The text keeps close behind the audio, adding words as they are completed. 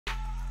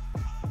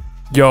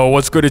Yo,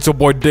 what's good? It's your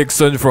boy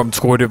Dixon from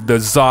Creative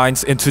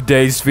Designs. In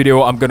today's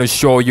video, I'm gonna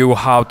show you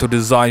how to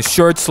design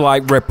shirts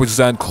like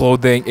Represent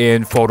clothing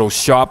in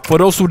Photoshop. For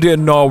those who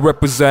didn't know,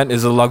 Represent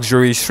is a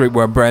luxury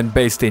streetwear brand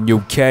based in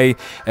UK,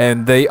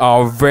 and they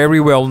are very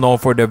well known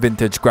for their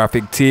vintage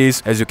graphic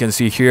tees. As you can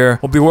see here,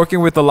 I'll be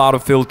working with a lot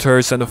of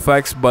filters and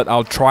effects, but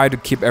I'll try to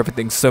keep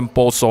everything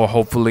simple, so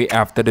hopefully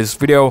after this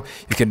video,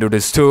 you can do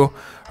this too.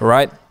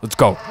 Alright, let's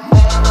go.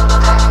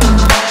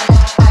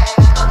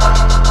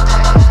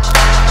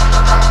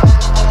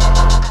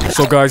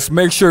 So guys,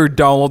 make sure you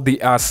download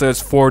the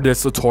assets for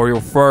this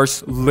tutorial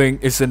first.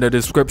 Link is in the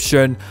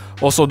description.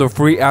 Also, the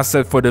free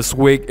asset for this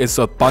week is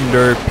a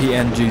Thunder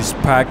PNGs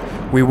pack.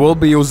 We will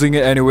be using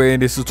it anyway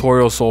in this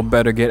tutorial, so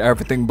better get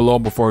everything below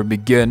before we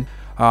begin.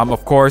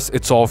 Of course,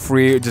 it's all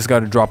free. You just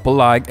gotta drop a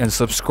like and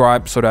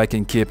subscribe so that I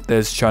can keep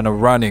this channel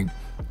running.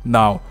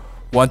 Now,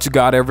 once you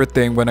got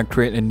everything, when I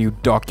create a new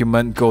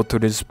document, go to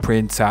this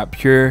print tab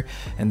here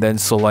and then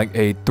select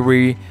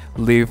A3.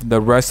 Leave the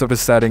rest of the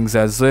settings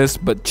as is,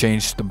 but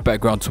change the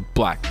background to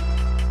black.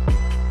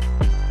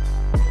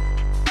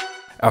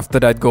 After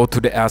that, go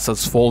to the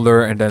assets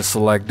folder and then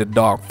select the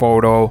dog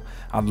photo.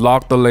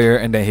 Unlock the layer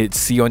and then hit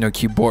C on your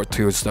keyboard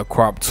to use the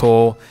crop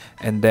tool,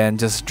 and then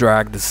just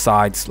drag the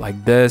sides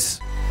like this.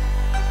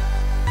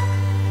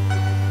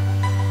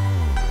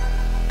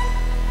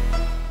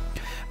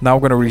 Now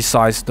we're going to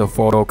resize the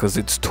photo because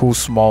it's too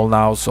small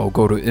now, so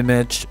go to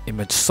image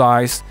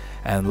size,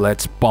 and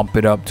let's bump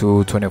it up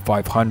to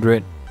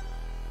 2500.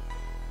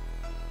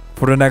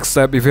 For the next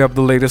step, if you have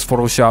the latest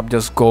Photoshop,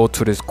 just go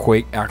to this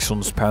quick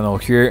actions panel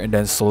here and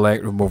then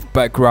select remove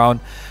background.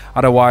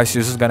 Otherwise,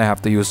 you're just going to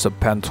have to use the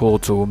pen tool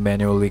to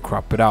manually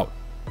crop it out.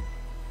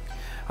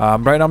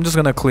 Right now I'm just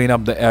going to clean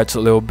up the edge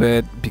a little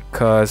bit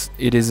because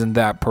it isn't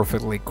that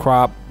perfectly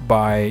cropped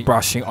by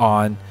brushing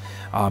on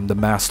the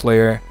mask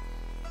layer.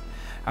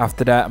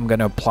 After that, I'm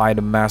gonna apply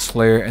the mask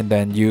layer and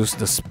then use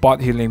the spot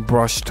healing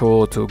brush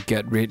tool to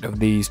get rid of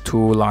these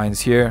two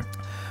lines here.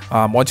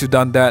 Once you've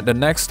done that, the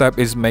next step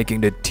is making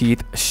the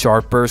teeth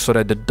sharper so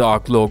that the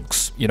dog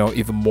looks,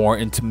 even more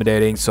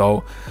intimidating.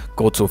 So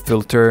go to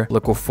filter,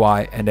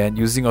 liquify, and then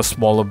using a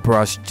smaller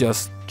brush,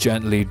 just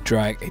gently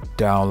drag it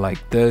down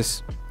like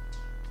this.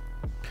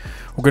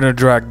 We're gonna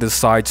drag the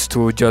sides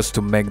too, just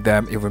to make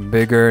them even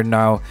bigger.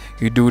 Now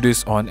you do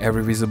this on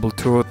every visible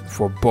tooth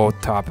for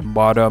both top and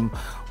bottom.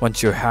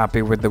 Once you're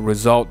happy with the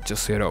result,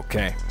 just hit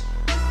OK.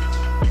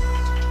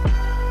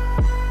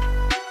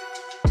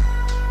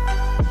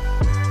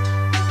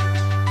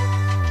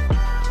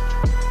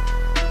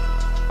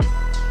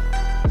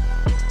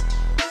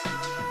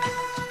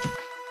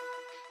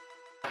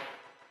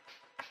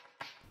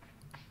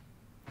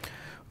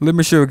 Let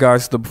me show you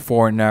guys the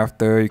before and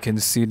after. You can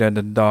see that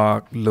the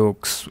dog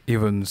looks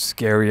even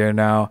scarier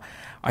now.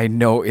 I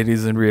know it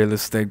isn't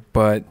realistic,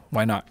 but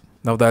why not?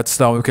 Now that's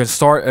done, we can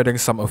start adding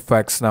some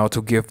effects now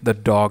to give the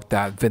dog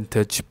that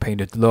vintage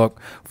painted look.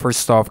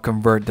 First off,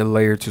 convert the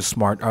layer to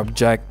smart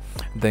object.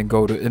 Then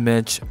go to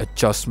image,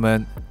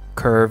 adjustment,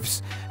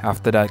 curves.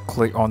 After that,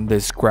 click on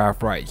this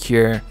graph right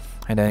here.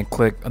 And then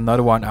click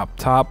another one up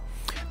top.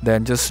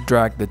 Then just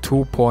drag the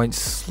 2 points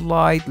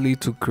slightly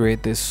to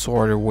create this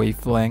sort of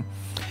wavelength.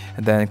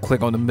 And then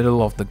click on the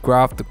middle of the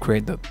graph to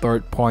create the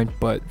third point,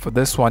 but for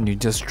this one you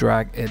just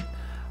drag it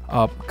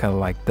up kind of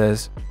like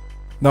this.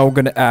 Now we're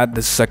gonna add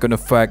the second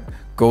effect.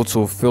 Go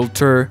to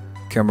filter,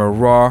 camera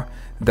raw,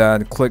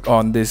 then click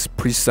on this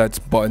presets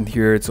button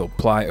here to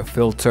apply a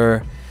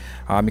filter.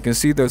 You can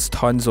see there's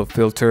tons of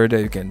filter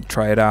that you can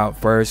try it out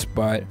first,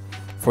 but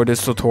for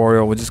this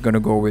tutorial we're just gonna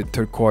go with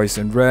turquoise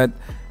and red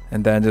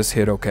and then just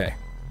hit OK.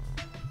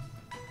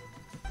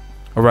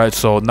 Alright,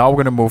 so now we're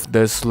gonna move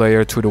this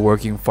layer to the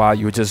working file.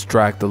 You just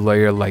drag the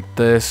layer like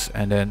this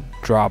and then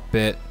drop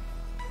it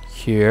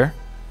here.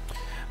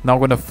 Now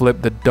we're gonna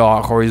flip the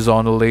dog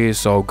horizontally,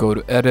 so go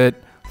to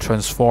edit,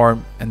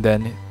 transform, and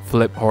then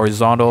flip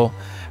horizontal.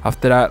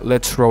 After that,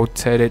 let's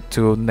rotate it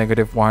to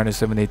negative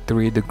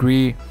 173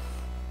 degree.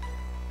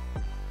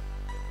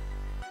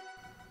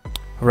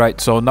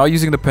 Alright, so now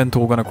using the pen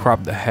tool, we're gonna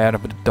crop the head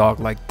of the dog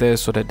like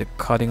this so that the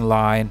cutting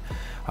line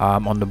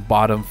on the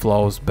bottom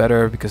flows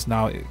better, because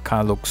now it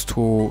kind of looks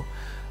too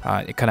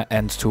it kind of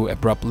ends too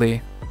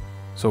abruptly.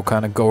 So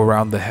kind of go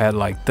around the head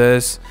like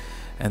this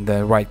and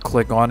then right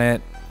click on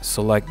it,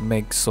 select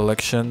make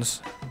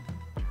selections,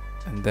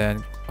 and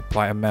then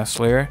apply a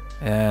mask layer,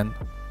 and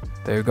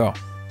there you go.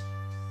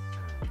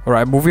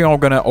 Alright, moving on, we're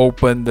gonna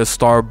open the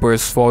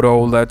starburst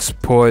photo. Let's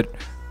put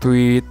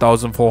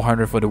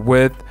 3400 for the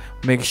width.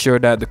 Make sure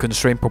that the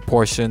constraint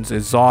proportions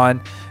is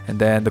on, and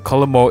then the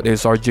color mode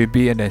is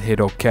RGB, and then hit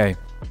OK.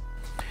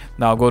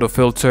 Now go to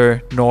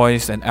filter,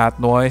 noise, and add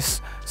noise.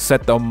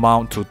 Set the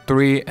amount to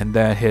 3 and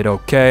then hit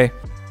OK.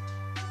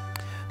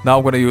 Now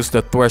I'm going to use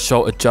the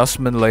threshold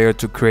adjustment layer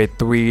to create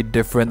 3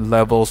 different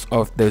levels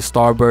of the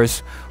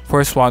starburst.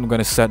 First one, I'm going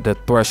to set the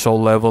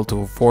threshold level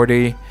to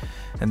 40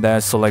 and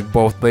then select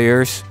both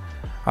layers.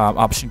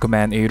 Option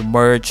Command A to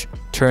merge.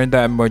 Turn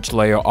that merge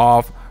layer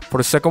off. For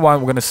the second one,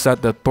 we're going to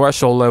set the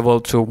threshold level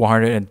to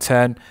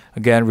 110.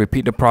 Again,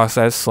 repeat the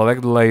process,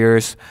 select the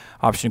layers,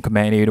 Option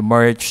Command A to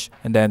merge,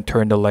 and then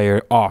turn the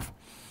layer off.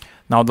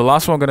 Now the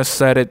last one, I'm going to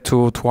set it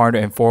to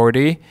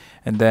 240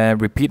 and then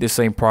repeat the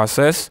same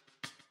process.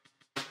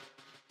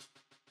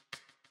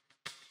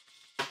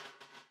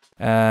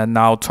 And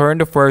now turn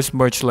the first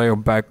merge layer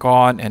back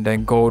on and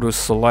then go to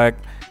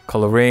select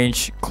color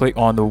range, click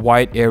on the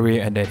white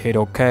area and then hit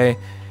OK.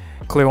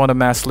 Click on the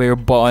mask layer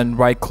button,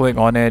 right click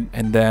on it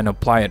and then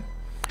apply it.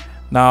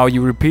 Now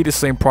you repeat the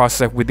same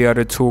process with the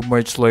other two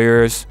merge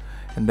layers,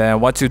 and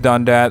then once you've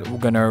done that, we're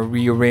gonna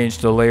rearrange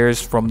the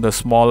layers from the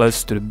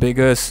smallest to the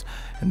biggest,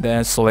 and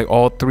then select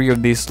all three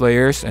of these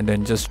layers and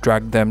then just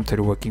drag them to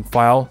the working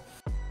file,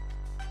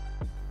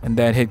 and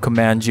then hit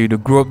Command G to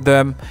group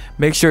them.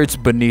 Make sure it's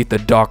beneath the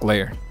dark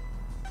layer.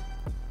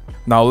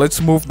 Now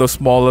let's move the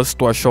smallest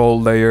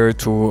threshold layer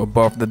to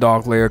above the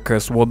dark layer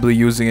because we'll be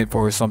using it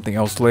for something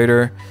else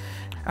later.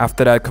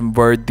 After that,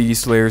 convert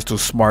these layers to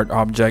smart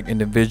object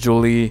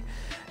individually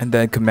and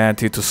then Command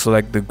T to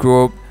select the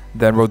group,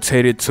 then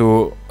rotate it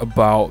to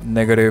about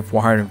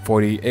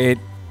 -148.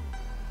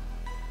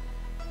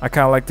 I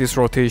kind of like this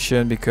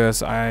rotation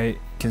because I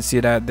can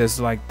see that there's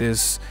like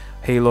this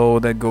halo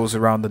that goes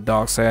around the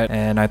dark side,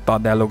 and I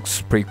thought that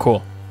looks pretty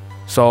cool.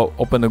 So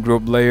open the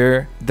group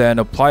layer, then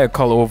apply a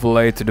color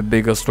overlay to the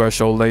biggest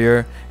threshold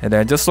layer, and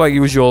then just like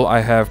usual,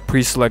 I have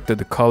pre-selected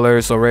the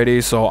colors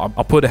already, so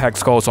I'll put the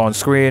hex codes on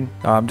screen.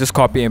 Just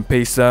copy and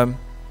paste them.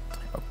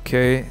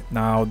 Okay,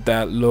 now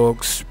that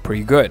looks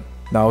pretty good.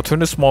 Now turn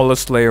the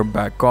smallest layer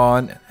back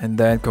on and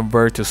then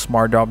convert to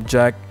smart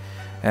object,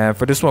 and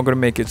for this one I'm going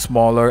to make it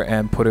smaller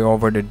and put it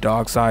over the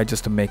dark side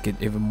just to make it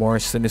even more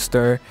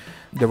sinister.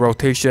 The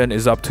rotation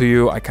is up to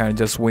you. I kind of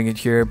just wing it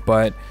here,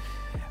 but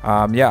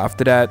yeah,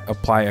 after that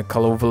apply a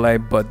color overlay,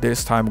 but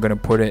this time I'm gonna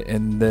put it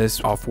in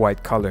this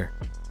off-white color.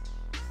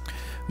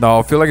 Now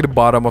I feel like the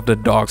bottom of the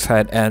dog's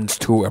head ends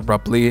too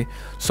abruptly,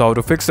 so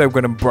to fix that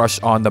we're gonna brush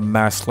on the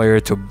mask layer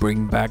to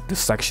bring back the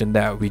section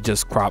that we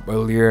just cropped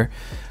earlier.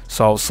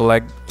 So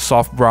select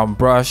soft brown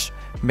brush,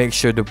 make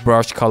sure the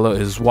brush color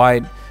is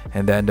white,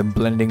 and then the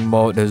blending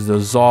mode is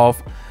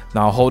dissolve.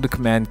 Now hold the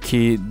command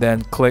key,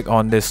 then click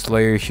on this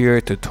layer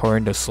here to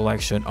turn the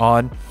selection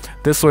on.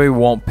 This way we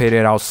won't paint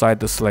it outside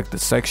the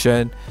selected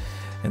section.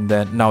 And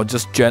then now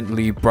just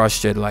gently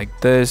brush it like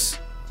this.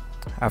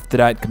 After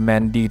that,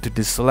 Command D to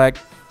deselect,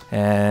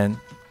 and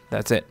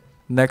that's it.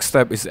 Next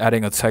step is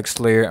adding a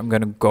text layer. I'm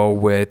gonna go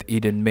with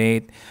Eden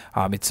Made.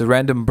 It's a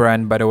random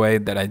brand, by the way,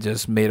 that I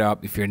just made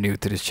up if you're new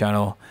to this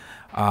channel.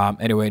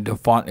 Anyway, the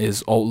font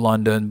is Old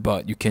London,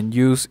 but you can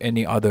use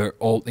any other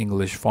Old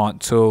English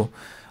font too.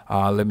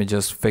 Let me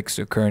just fix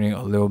the kerning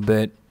a little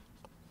bit.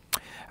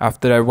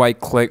 After that, right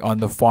click on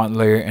the font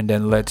layer and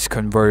then let's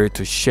convert it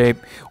to shape.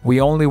 We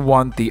only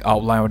want the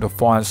outline of the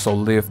font, so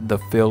leave the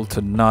fill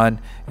to none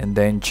and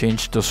then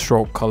change the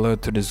stroke color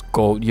to this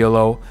gold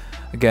yellow.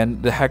 Again,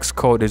 the hex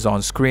code is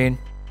on screen.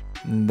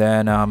 And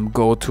then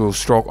go to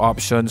stroke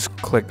options,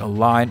 click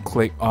align,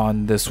 click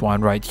on this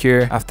one right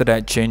here. After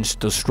that, change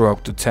the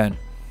stroke to 10.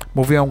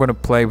 Moving on, I'm going to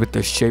play with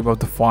the shape of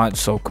the font,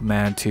 so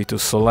Command T to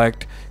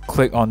select,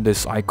 click on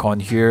this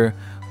icon here,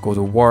 go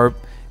to warp,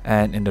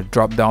 and in the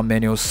drop down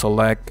menu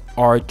select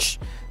arch,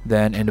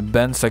 then in the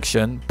bend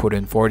section put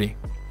in 40.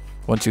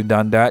 Once you've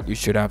done that, you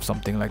should have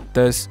something like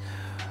this.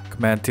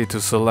 Command T to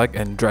select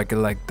and drag it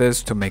like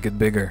this to make it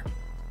bigger.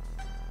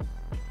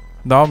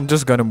 Now I'm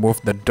just gonna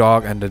move the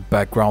dog and the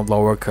background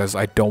lower because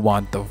I don't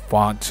want the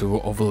font to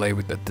overlay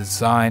with the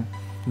design.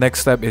 Next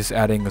step is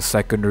adding a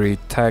secondary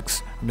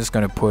text. I'm just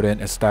gonna put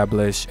in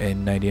establish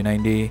in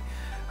 1990.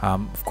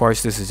 Of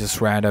course, this is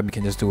just random. You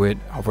can just do it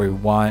however you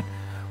want.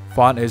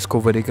 Font is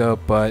Helvetica,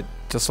 but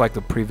just like the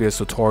previous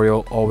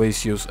tutorial,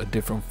 always use a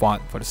different font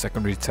for the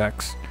secondary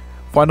text.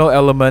 Final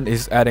element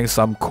is adding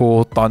some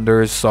cool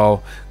thunders,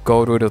 so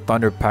go to the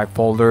thunder pack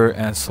folder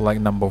and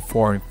select number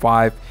 4 and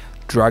 5.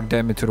 Drag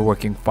them into the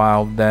working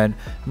file. Then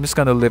I'm just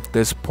gonna lift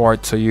this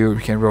part so you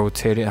can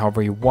rotate it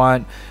however you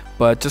want,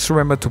 but just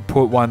remember to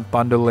put one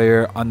thunder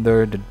layer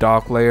under the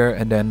dark layer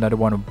and then another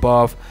one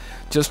above,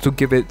 just to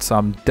give it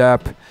some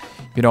depth,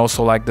 you know,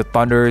 so like the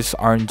thunders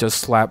aren't just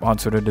slapped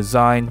onto the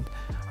design.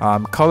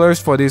 Colors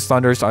for these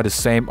thunders are the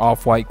same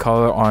off-white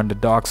color on the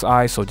dog's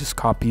eye, so just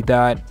copy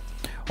that.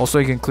 Also,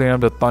 you can clean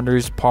up the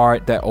thunders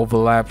part that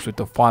overlaps with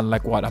the font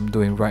like what I'm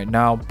doing right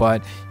now,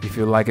 but if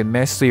you like it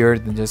messier,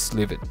 then just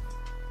leave it.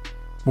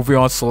 Moving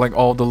on, select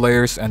all the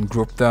layers and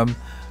group them.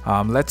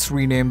 Let's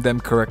rename them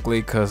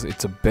correctly because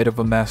it's a bit of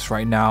a mess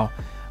right now.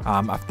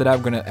 After that,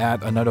 I'm going to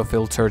add another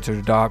filter to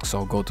the dog,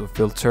 so go to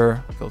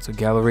filter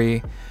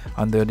gallery.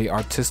 Under the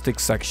artistic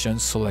section,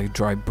 select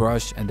dry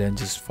brush and then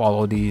just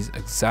follow these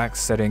exact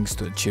settings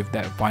to achieve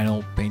that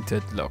final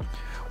painted look.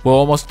 We're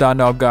almost done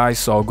now, guys,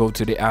 so I'll go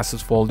to the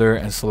assets folder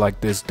and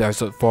select this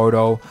desert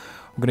photo.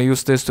 I'm going to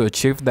use this to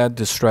achieve that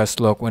distressed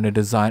look when the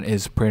design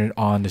is printed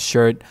on the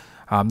shirt.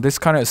 This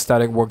kind of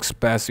aesthetic works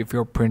best if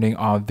you're printing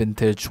on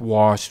vintage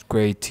washed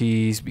gray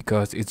tees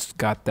because it's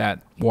got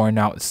that worn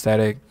out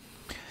aesthetic.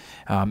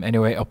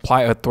 Anyway,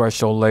 apply a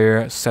threshold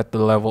layer, set the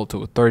level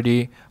to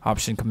 30,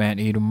 option command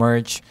E to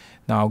merge.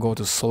 Now go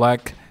to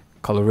select,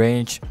 color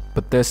range,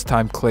 but this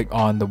time click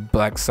on the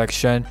black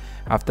section.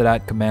 After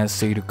that, command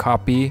C to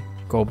copy,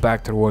 go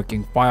back to the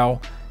working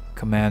file,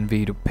 command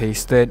V to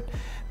paste it,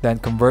 then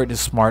convert the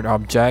smart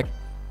object,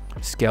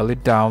 scale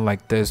it down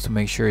like this to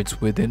make sure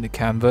it's within the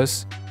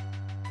canvas.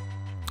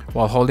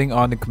 While holding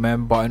on the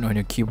command button on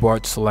your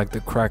keyboard, select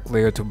the crack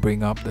layer to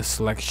bring up the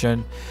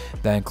selection,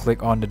 then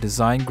click on the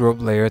design group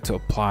layer to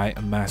apply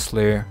a mask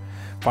layer.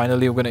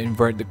 Finally, we're going to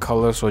invert the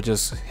color, so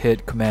just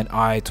hit command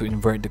I to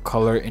invert the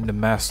color in the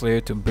mask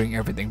layer to bring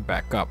everything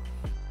back up.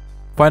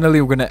 Finally,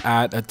 we're going to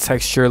add a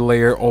texture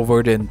layer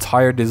over the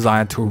entire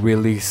design to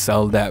really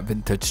sell that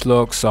vintage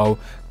look. So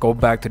go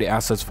back to the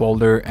assets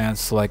folder and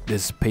select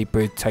this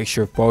paper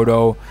texture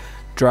photo,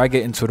 drag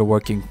it into the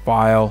working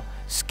file,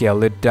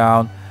 scale it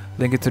down,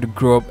 link it to the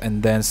group,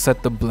 and then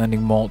set the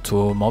blending mode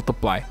to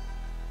multiply.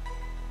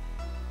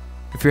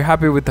 If you're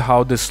happy with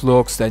how this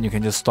looks, then you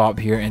can just stop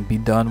here and be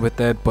done with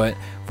it. But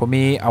for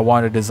me, I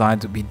want the design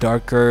to be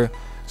darker,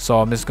 so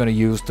I'm just going to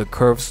use the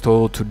curves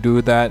tool to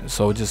do that.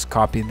 So just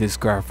copy this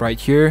graph right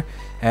here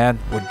and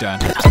we're done.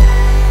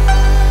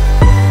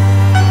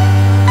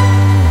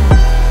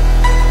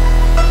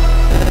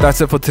 That's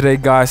it for today,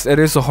 guys. It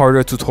is a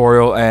harder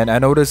tutorial, and I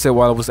noticed that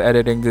while I was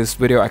editing this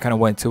video I kind of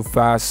went too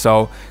fast.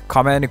 So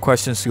comment any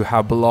questions you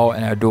have below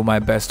and I'll do my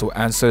best to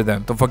answer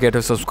them. Don't forget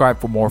to subscribe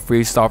for more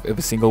free stuff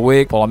every single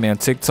week. Follow me on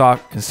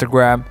TikTok,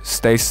 Instagram.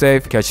 Stay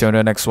safe. Catch you on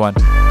the next one.